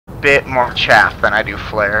bit more chaff than I do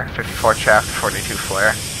flare. 54 chaff, 42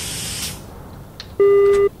 flare.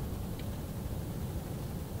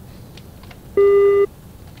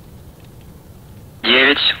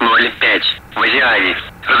 В идеале.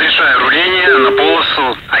 Разрешаю руление на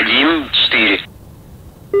полосу 1-4.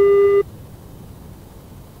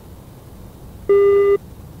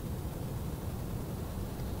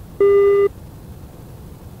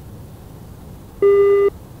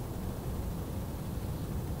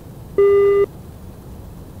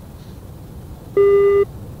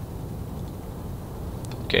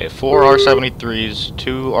 Okay, 4 R-73s,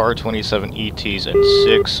 2 R-27 ETs, and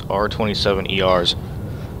 6 R-27 ERs.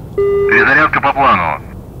 Перезарядка по плану.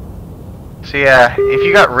 So yeah, if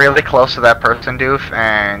you got really close to that person, Doof,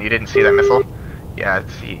 and you didn't see that missile, yeah,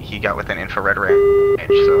 he got within infrared range,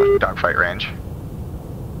 so dogfight range.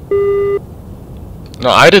 No,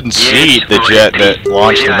 I didn't see the jet that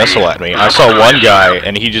launched the missile at me. I saw one guy,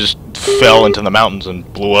 and he just fell into the mountains and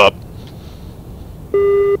blew up.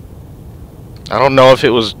 I don't know if it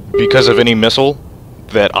was because of any missile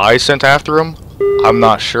that I sent after him. I'm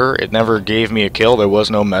not sure. It never gave me a kill. There was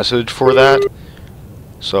no message for that.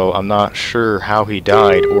 So I'm not sure how he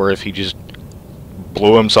died or if he just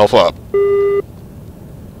blew himself up.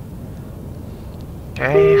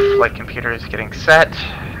 Okay, flight computer is getting set.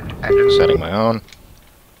 Engine Setting my own.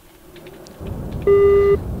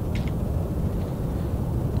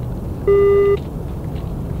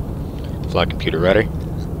 Flight computer ready.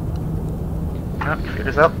 Oh,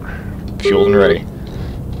 computer's up. Fueled and ready.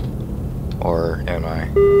 Or am I?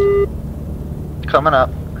 Coming up.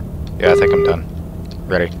 Yeah, I think I'm done.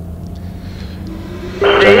 Ready.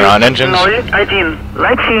 Turning on engines. 01.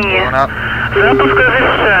 Латиния. Going up. Запуск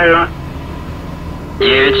разрешаю.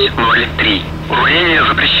 903. Руление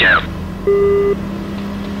запрещаю.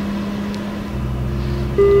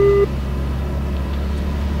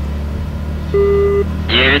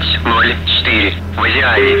 В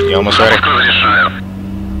идеале. You almost ready? Запуск разрешаю.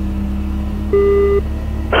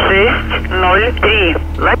 603.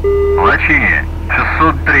 Лачине.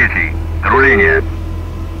 603. Руление.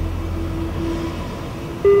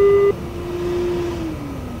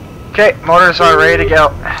 Okay, motors are ready to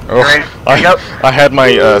go. Oh, Ready to go? I had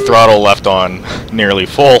my throttle left on nearly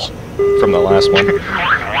full from the last one.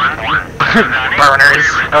 Burners.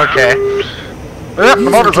 Okay. Yep, the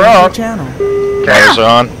motors are on. Motors are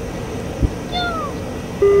on.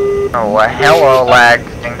 Oh, hello, lag.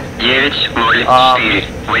 904.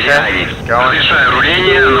 В идеале. Going. Разрешаю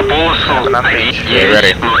руление на полосу 1.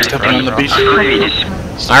 ready. Stepping on the beach. Остановитесь.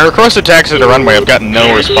 I requested taxi to the runway. I've gotten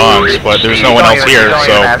no response, but there's no one else here,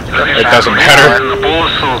 so it doesn't matter. На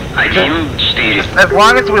полосу 1-4. As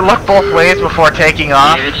long as we look both ways before taking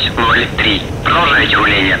off, 903. Продолжайте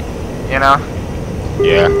руление. you know,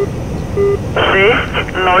 Yeah.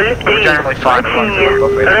 603. generally fine. As long as we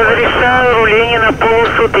look both ways. Разрешаю руление на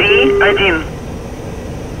полосу 3-1.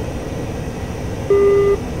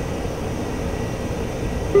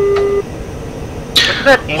 Look at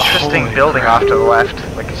that interesting building off to the left.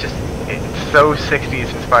 Like, it's so 60s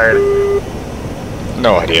inspired.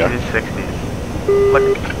 No idea. It is 60s.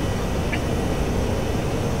 Look.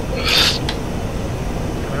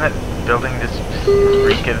 Doesn't that building just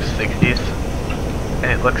reek of 60s?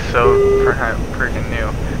 And it looks so freaking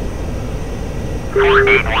new.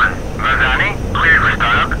 481. Mazani. Clear for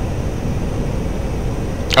startup.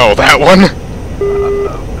 Oh, that one?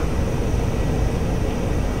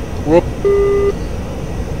 Whoop.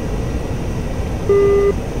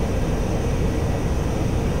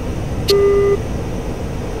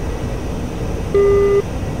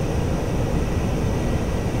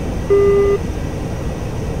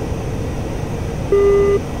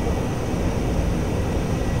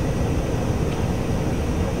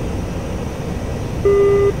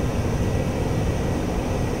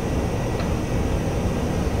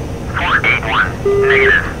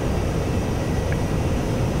 Negative.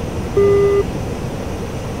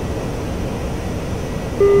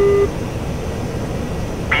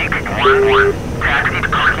 Peak 1-1. Taxi to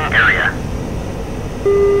parking area.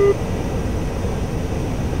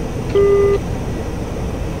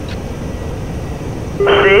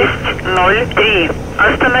 Шесть, 03.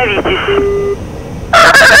 Остановитесь.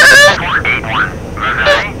 481.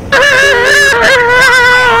 Mazani.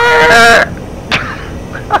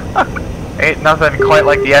 Ain't nothing quite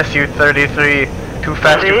like the Su-33 Too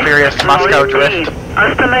Fast Too Furious Moscow Drift.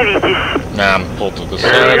 Остановитесь. Nah, I'm pulled to the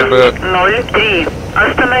side a bit. 03.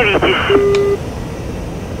 Oстановитесь.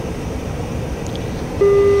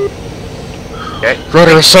 Okay.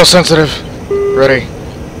 Rudder is so sensitive. Ready.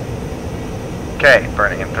 Okay,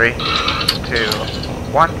 burning in 3, 2,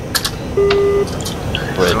 1.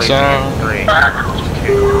 Brakes on. 3,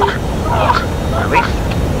 2, release.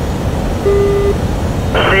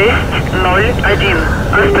 601.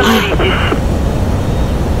 Остановитесь.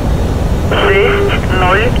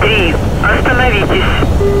 603. Остановитесь.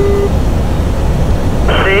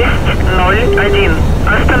 601.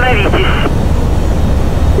 Остановитесь.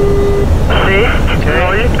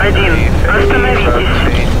 601. Остановитесь.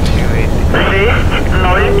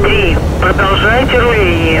 603. Продолжайте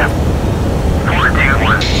руление.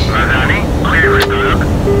 421. Vazani, clear for startup.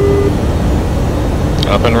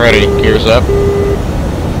 Up and ready. Gears up.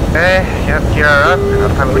 Okay, yep, gear up.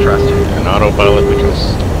 Autopilot we trust. And autopilot we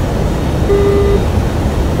trust.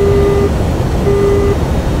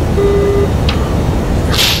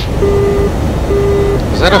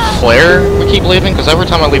 Is that a flare we keep leaving? Because every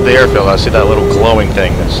time I leave the airfield, I see that little glowing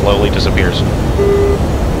thing that slowly disappears.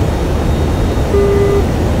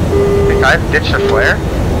 Think I've ditched a flare?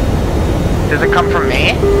 Does it come from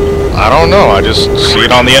me? I don't know. I just see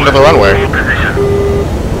it on the end of the runway.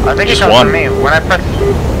 I think Just it comes one. from me. When I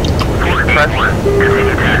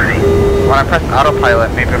press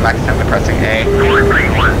autopilot, maybe I'm accidentally pressing A.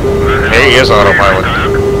 Hey, he is autopilot.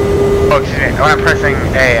 Oh, excuse me. When I'm pressing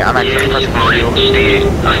A, I'm actually pressing Q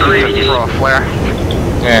to throw a flare.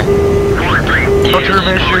 Yeah.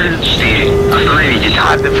 Countermeasures.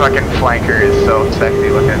 God, the fucking flanker is so sexy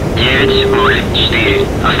looking.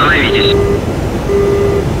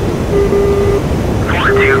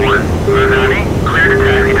 421. Vazani, clear to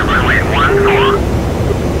taxi to runway 14.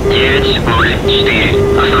 904.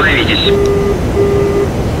 Остановитесь.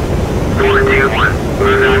 421.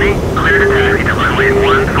 Vazani, clear to taxi to runway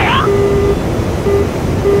 14.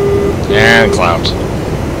 And clouds.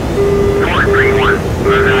 431.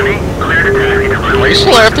 Vazani, clear to taxi to runway Are you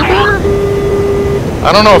still afterboard?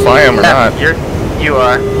 I don't know if I am or not. You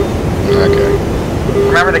are. Okay.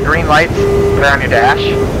 Remember the green lights there on your dash?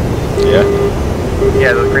 Yeah.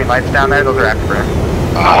 Yeah, those green lights down there, those are afterburner.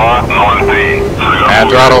 And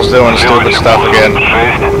throttle's doing stupid stuff again. Whoa,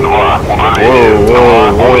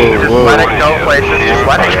 whoa, whoa, Just whoa. let it go places, just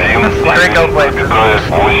let it go places.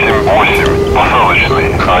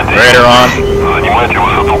 Radar on.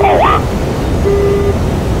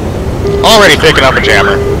 Already picking up a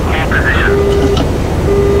jammer.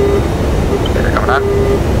 They're coming on.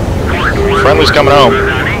 Friendly's coming home.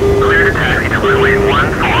 Vazani, clear to taxi to runway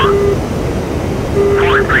 14.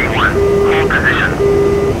 431. Hold position.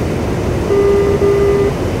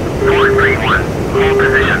 431. Hold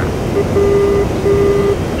position.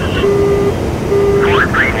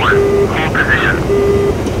 431. Hold position.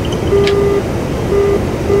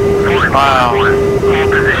 431. Hold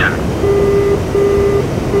position.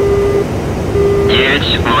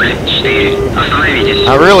 904. Остановитесь.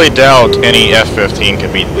 I really doubt any F-15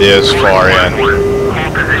 could be this far in. 411.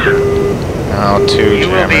 Hold position. Oh, two You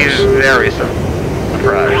will be jammers. very surprised.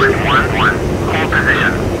 411. Hold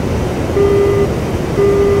position.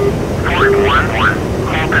 411.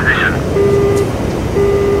 Hold position.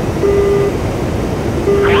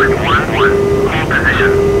 411. Hold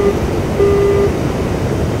position.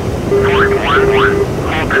 411.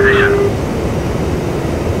 Hold position.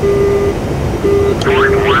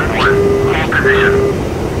 411. Hold position.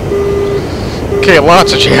 Okay,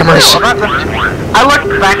 lots of jammers. I looked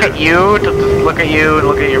back at you to just look at you and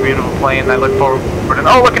look at your beautiful plane. I look forward and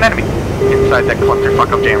oh, look, an enemy inside that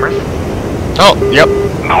clusterfuck of jammers. Oh, yep.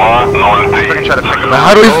 I can try to pick him out.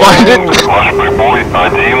 How do we find it?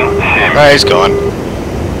 Oh, He's gone.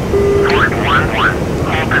 411.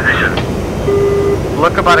 Hold position.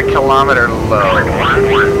 Look about a kilometer low.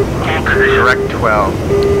 411. Hold position. Direct 12.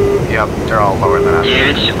 Yep, they're all lower than us.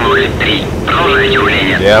 903. Продолжайте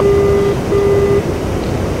руление. Yep.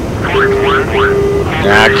 411.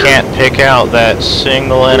 Now, I can't pick out that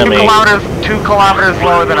single enemy. 2 kilometers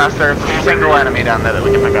lower than us. There's a single enemy down there that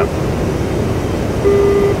we can pick up.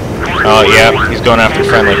 Oh, yeah, he's going after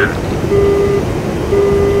friendly.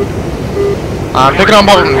 I'm picking up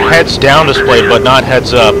on heads down display, but not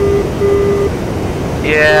heads up.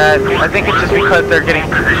 Yeah, I think it's just because they're getting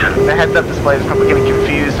the heads up display is probably getting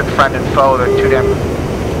confused with friend and foe. They're too damn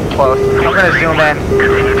close. I'm gonna zoom in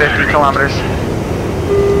 50 kilometers.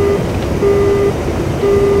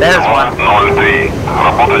 There's one.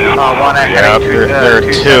 Oh, one at Yeah, there are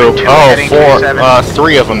two. Oh, four.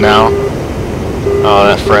 Three of them now. Oh,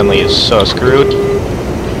 that friendly is so screwed.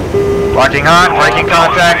 Locking on, breaking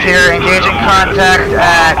contact here, engaging contact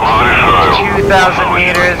at 2,000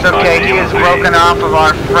 meters. Okay, he is broken off of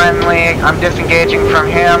our friendly. I'm disengaging from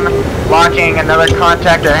him, locking another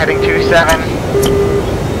contact at heading 27.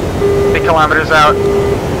 3 kilometers out.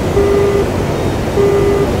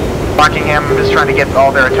 Locking him, just trying to get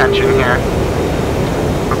all their attention here.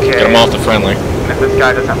 Okay. Get him off the friendly. And if this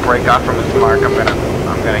guy doesn't break off from his mark, I'm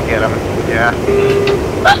gonna get him. Yeah.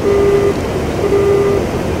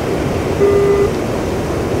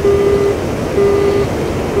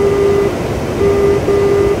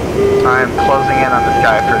 I'm closing in on this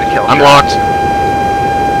guy for the kill. I'm shot. locked.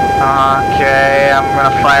 Okay, I'm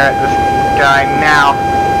gonna fire at this guy now.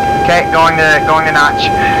 Okay, going to notch.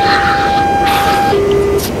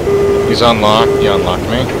 He's unlocked. He unlocked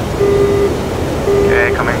me.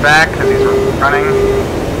 Okay, coming back because he's running.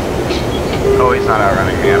 Oh, he's not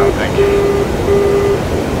outrunning me, I don't think.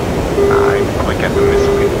 I probably get the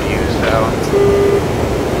missile confused though.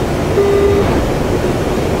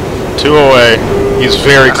 2 away. He's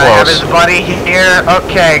very And I have close. his buddy here.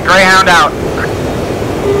 Okay, Greyhound out.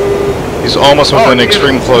 He's almost within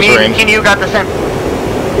extreme close me range. and you got the same.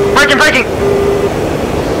 Breaking!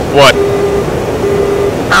 What?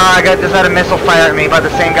 I just had a missile fire at me by the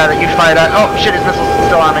same guy that you fired at. Oh shit, his missile's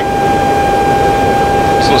still on me.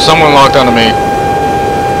 So someone locked onto me.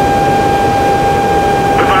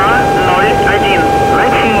 201, лови.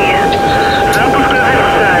 Запуск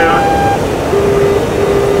завершаю.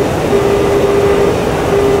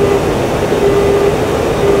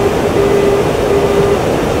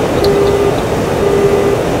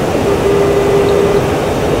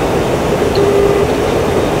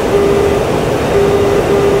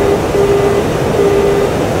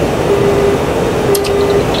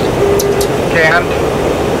 Okay, I'm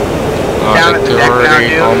down at the deck now,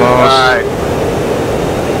 dude. Almost.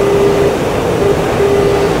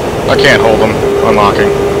 I can't hold him.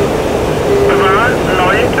 Unlocking. 201,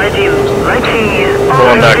 лови.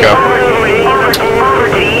 Pulling back up.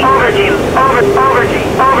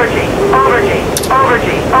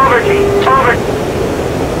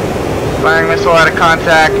 Firing missile out of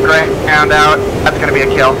contact, Greyhound out. That's gonna be a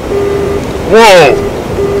kill. Whoa!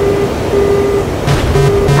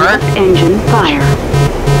 Mark? Engine fire.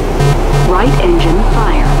 Right engine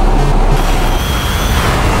fire.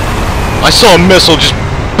 I saw a missile just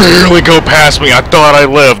barely go past me. I thought I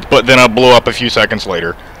lived, but then I blew up a few seconds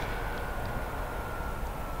later.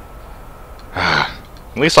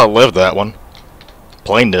 At least I lived that one.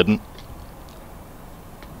 Plane didn't.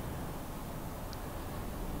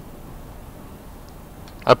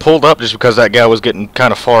 I pulled up just because that guy was getting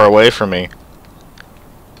kind of far away from me.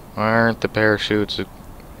 Why aren't the parachutes?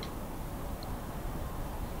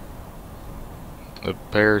 The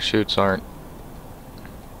parachutes aren't.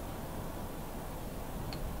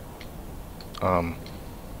 The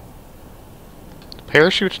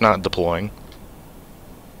parachute's not deploying.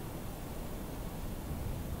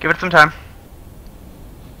 Give it some time.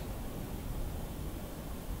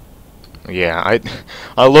 Yeah,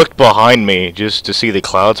 I looked behind me just to see the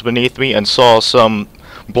clouds beneath me and saw some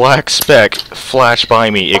black speck flash by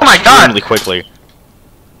me Oh my God! extremely quickly.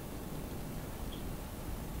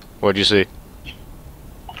 What'd you see?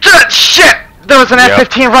 Shit! There was an Yep.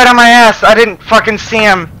 F-15 right on my ass. I didn't fucking see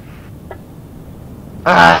him.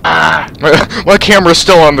 My camera's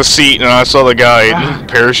still on the seat and I saw the guy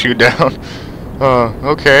parachute down.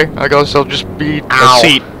 Okay, I guess I'll just be Ow. a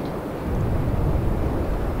seat.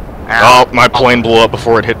 Ow. Oh, my plane blew up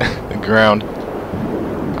before it hit the ground.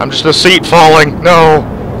 I'm just a seat falling. No.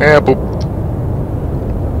 Yeah, boop.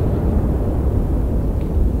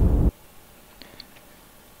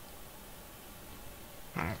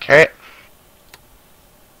 Okay.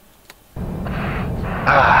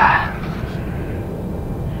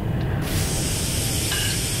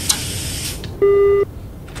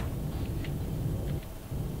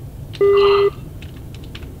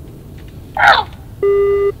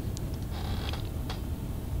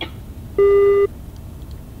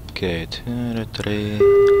 Okay, 2 to 3.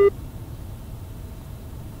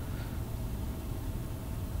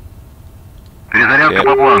 Перезарядка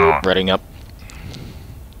по плану. Reading up.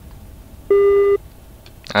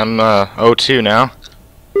 I'm O2 now.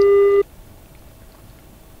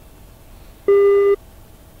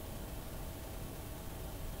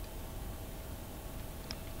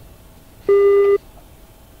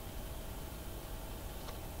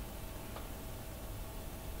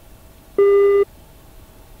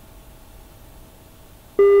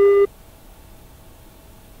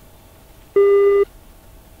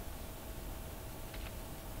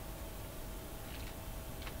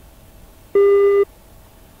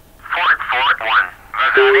 Fort 1.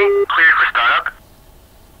 Vazani, cleared for startup.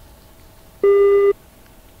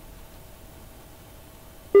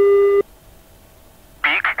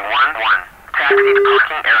 Beak 1-1. Taxi to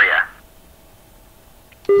parking area.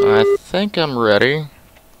 I think I'm ready.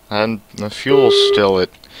 And the fuel's still at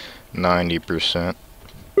 90%.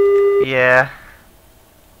 Yeah.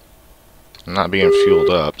 I'm not being fueled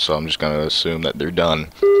up, so I'm just gonna assume that they're done.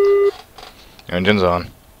 Engine's on.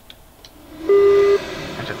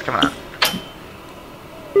 Engine's coming on.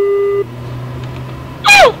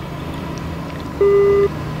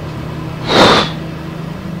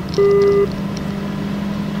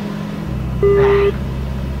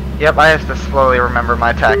 Yep, I have to slowly remember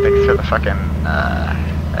my tactics for the fucking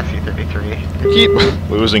Su-33. We keep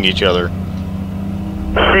losing each other.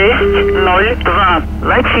 602.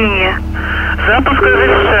 Латиния. Запуск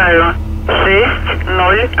разрешаю.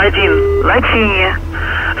 601. Латиния.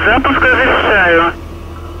 Запуск разрешаю.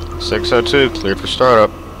 602, cleared for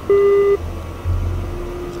startup.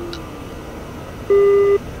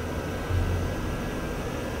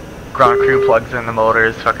 Ground crew plugs in the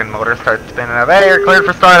motors, fucking motor starts spinning up. Hey, you're cleared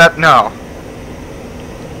for startup. No.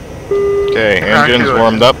 Okay, Ground engines crew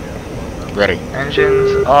warmed up. Ready.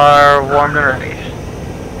 Engines are warmed and ready.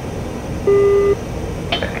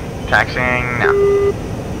 Okay, taxiing now.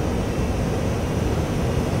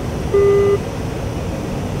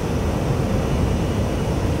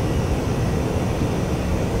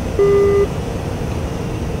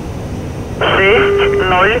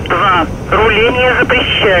 Руление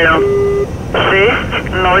запрещаю.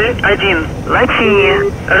 601. Латиния.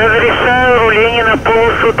 Разрешаю руление на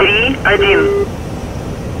полосу 3-1.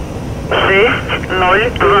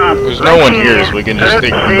 602. There's no one here, so we can just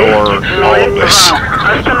ignore all of this.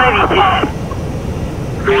 Остановитесь.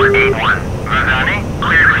 481. Vazani,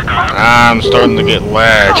 clear for stop. I'm starting to get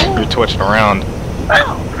lag. You're twitching around.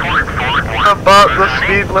 441. About the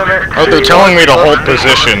speed limit. Oh, they're telling me to hold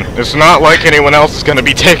position. It's not like anyone else is gonna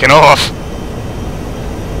be taken off.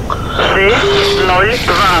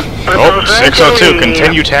 602. Oh, 602,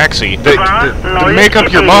 continue taxi. Make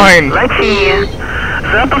up your mind. I'm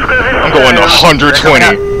going to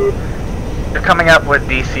 120. They're coming up with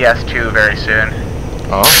DCS2 very soon,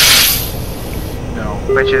 Oh,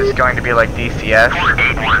 which is going to be like DCS.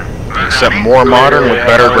 481. except more modern with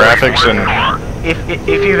better graphics and... If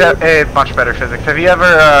you have much better physics, have you ever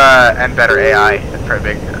and better AI for a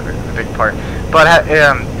big part. But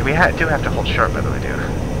we do have to hold short, by the way, dude.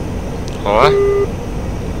 What?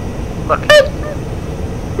 Look.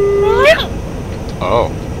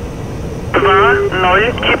 Oh.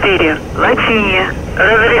 204. Латиния.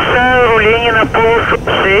 Разрешаю руление на полосу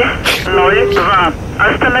 602.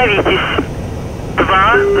 Остановитесь.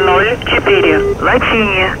 204.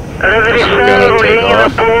 Латиния. Разрешаю руление на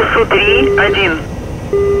полосу 3-1.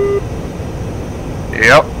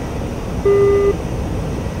 Yep.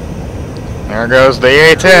 There goes the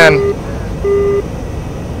A-10.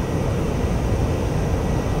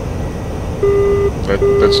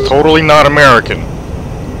 That's totally not American.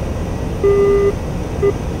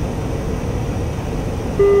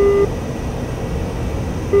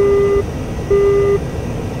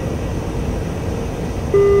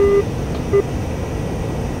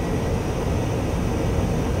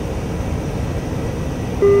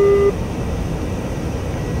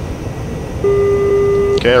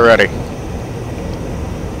 Okay, ready.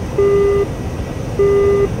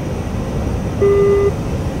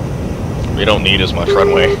 We don't need as much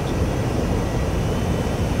runway.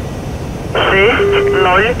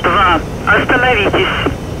 602. Остановитесь.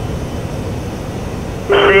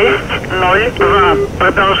 602.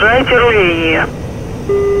 Продолжайте руление.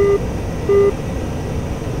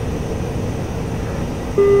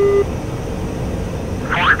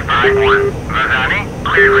 Vazani,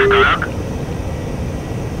 clear for startup.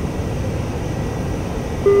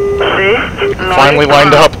 602. Finally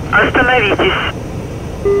lined up. Остановитесь.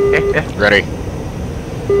 Ready.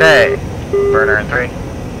 Hey, burner in 3, 2,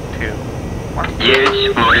 1.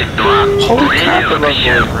 Holy crap, I love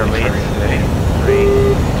Release. 3,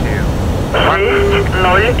 2, 1.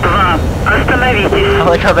 602. Остановитесь. I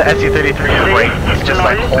like how the Su-33 is like, it's just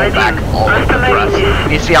like hold back all of the thrust.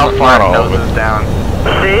 You see how far Not it all of noses it. down.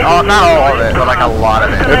 Oh, not all of it, but like a lot of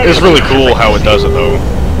it. It's really cool how it does it though.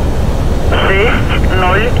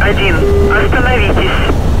 601. Остановитесь.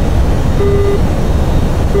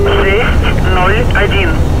 601.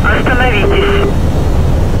 Остановитесь.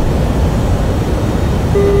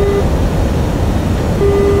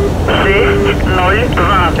 602.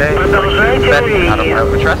 Okay, Продолжайте set out of руление.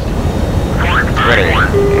 pilot with trust. Ready. Out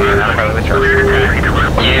of pilot with trust.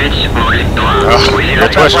 Oh, you're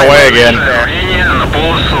twitching away again. На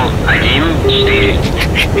полосу 1-4.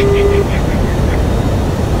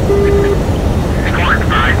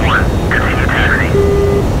 451. Continue taxi.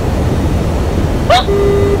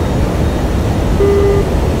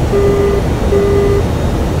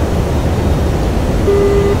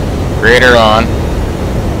 Radar on.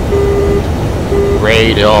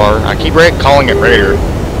 Radar. I keep calling it radar.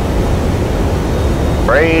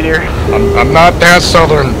 Raider. I'm not that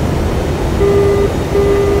southern.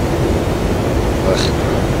 Ugh.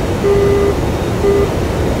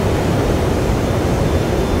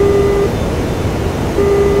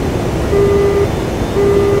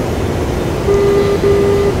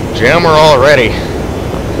 Jammer already.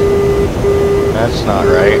 That's not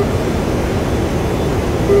right.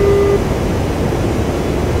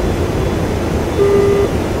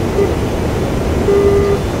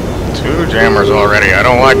 Two jammers already. I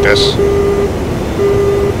don't like this.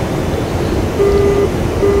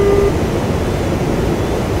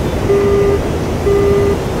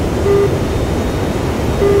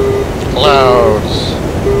 Clouds.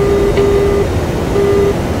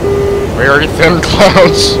 Very thin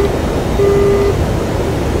clouds.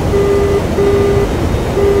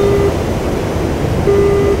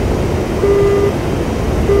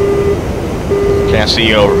 Can't see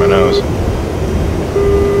you over my nose.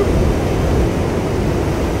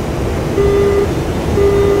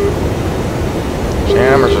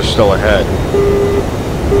 Jammers are still ahead.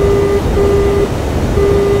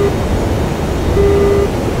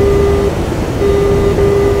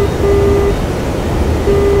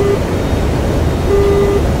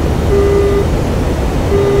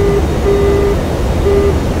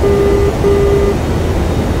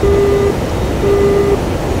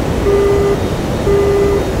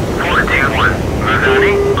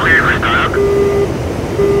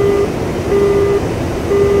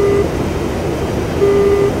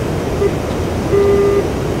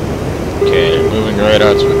 Right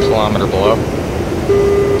out to a kilometer below.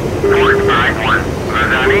 451.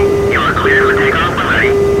 Mazani, you are cleared for takeoff when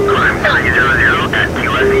ready. Climb 300 at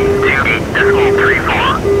QSE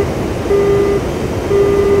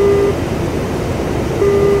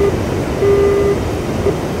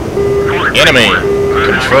 28.34. Enemy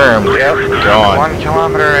confirmed. Yep. Gone. 1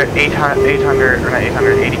 kilometer at 800, or not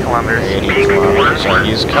 800, 80 kilometers. 80 kilometers. So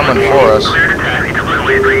he's coming for us.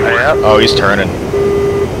 Yep. Oh, he's turning.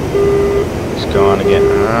 Gone again.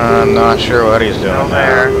 I'm not sure what he's doing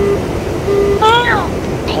there.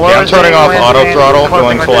 Yeah, I'm turning off auto throttle,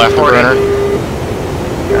 going full afterburner.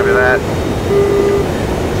 Copy that.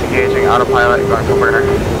 Disengaging autopilot, going full burner.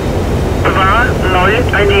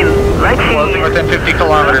 Closing within 50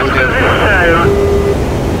 kilometers, dude.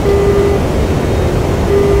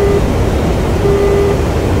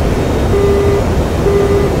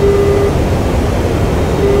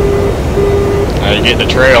 Now you get the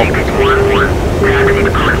trail.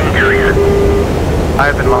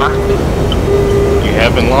 I've been locked. You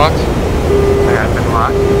have been locked? I have been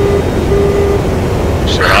locked.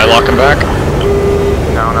 Should I lock him back?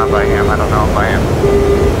 No, not by him. I don't know if I am.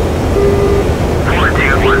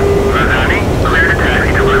 421. Mazani, clear to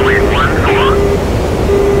taxi to runway 14.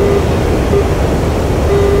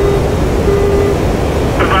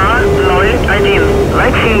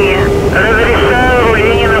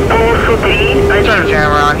 Turn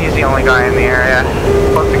jammer on. He's the only guy in the area.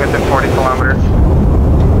 Closing within 40 kilometers.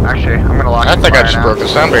 Actually, I'm gonna lock. I think I just broke the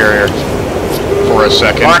sound barrier for a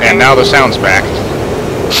second, and now the sound's back.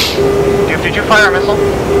 Dude, did you fire a missile?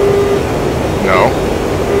 No.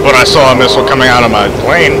 But I saw a missile coming out of my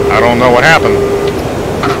plane. I don't know what happened.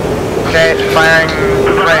 Okay, firing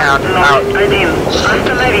Greyhound out.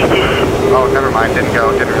 Oh, never mind. Didn't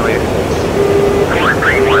go. Didn't release.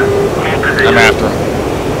 431. I'm after him.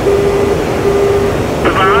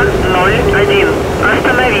 201.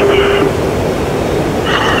 Остановитесь.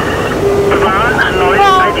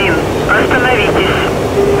 201. Остановитесь.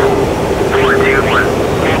 421.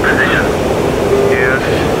 Hold position. Dude.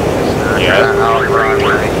 Yeah. Outrun.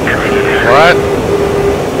 What?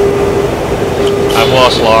 I've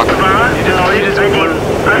lost lock. You just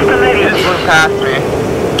blew past me.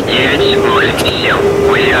 987.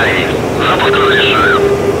 Уезжай. Запуск разрешаю.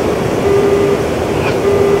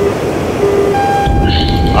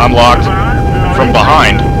 I'm locked from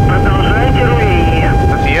behind.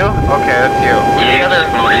 That's you? Okay, that's you. The other,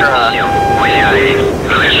 Уезжай.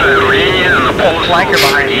 Разрешаю руление на flanker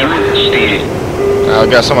behind you. 4.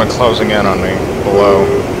 I've got someone closing in on me below,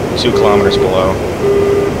 2 kilometers below.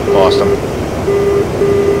 Lost him.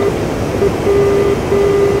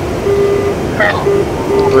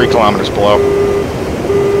 Oh. 3 kilometers below.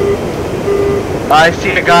 I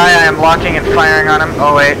see a guy. I am locking and firing on him.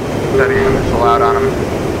 Oh wait, setting a missile out on him.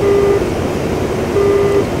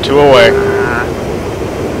 2 away.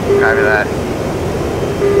 Copy that.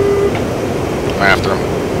 I'm after him.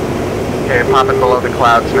 Okay, popping below the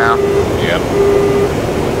clouds now. Yep.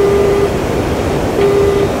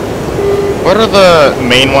 What are the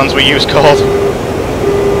main ones we use called?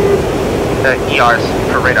 The ERs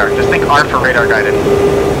for radar. Just think R for radar guided.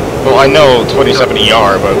 Well, I know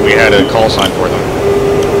 27ER, but we had a call sign for them.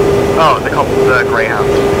 Oh, the Greyhounds.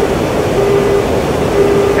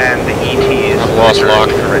 And the ETs. I've lost lock.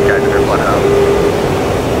 The red guys that are blood out.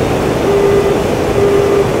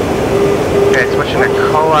 Okay, switching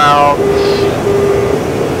to call-out.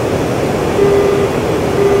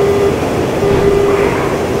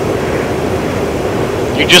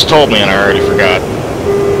 You just told me and I already forgot.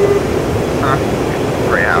 Huh?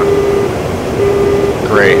 Greyhound.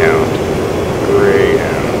 Greyhound.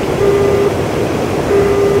 Greyhound.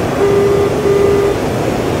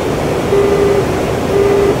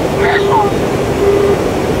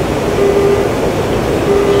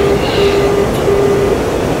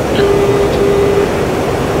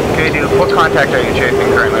 Okay, dude, what contact are you chasing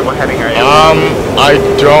currently? What heading are you? I'm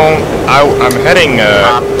heading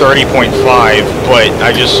 30.5, but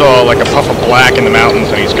I just saw like a puff of black in the mountains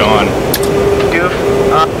and he's gone. Doof,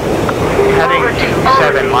 heading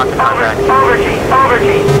 27, lock the contact.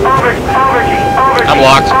 I'm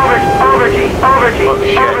locked. Oh,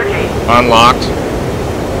 shit. Unlocked.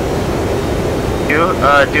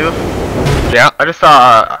 Doof, Yeah. I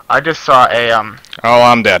just saw a, Oh,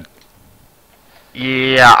 I'm dead.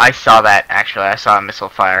 yeah, I saw that, actually. I saw a missile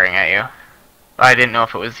firing at you. I didn't know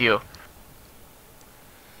if it was you.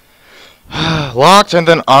 Locked and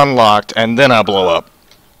then unlocked and then I blow up.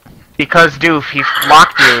 Because, Doof, he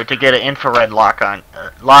locked you to get an infrared lock on,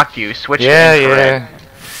 locked you, switched to infrared. Yeah.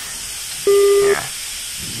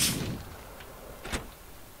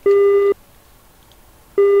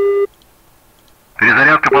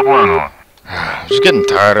 Перезарядка по плану. I'm just getting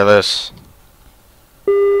tired of this.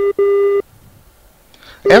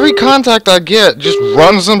 Every contact I get just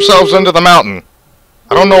runs themselves into the mountain.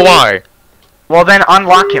 I don't know why. Well, then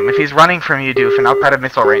unlock him. If he's running from you, Doof, and outside of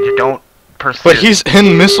missile range, don't pursue. But he's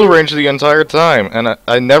in missile range the entire time, and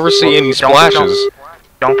I never see any splashes.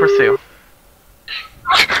 Don't pursue.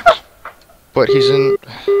 But he's in...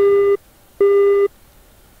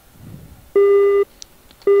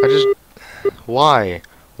 Why?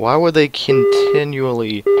 Why would they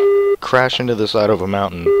continually crash into the side of a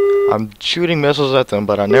mountain? I'm shooting missiles at them,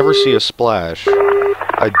 but I never see a splash.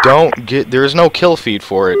 I don't get... There is no kill feed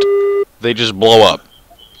for it. They just blow up.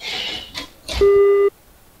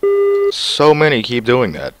 So many keep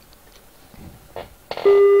doing that.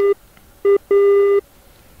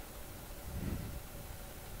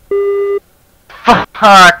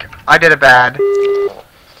 Fuck! I did it bad.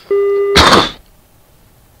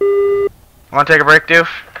 Wanna take a break, Doof?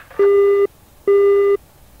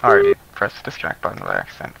 Alright, press the distract button by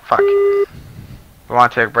accident. Fuck. We wanna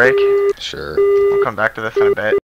take a break? Sure. We'll come back to this in a bit.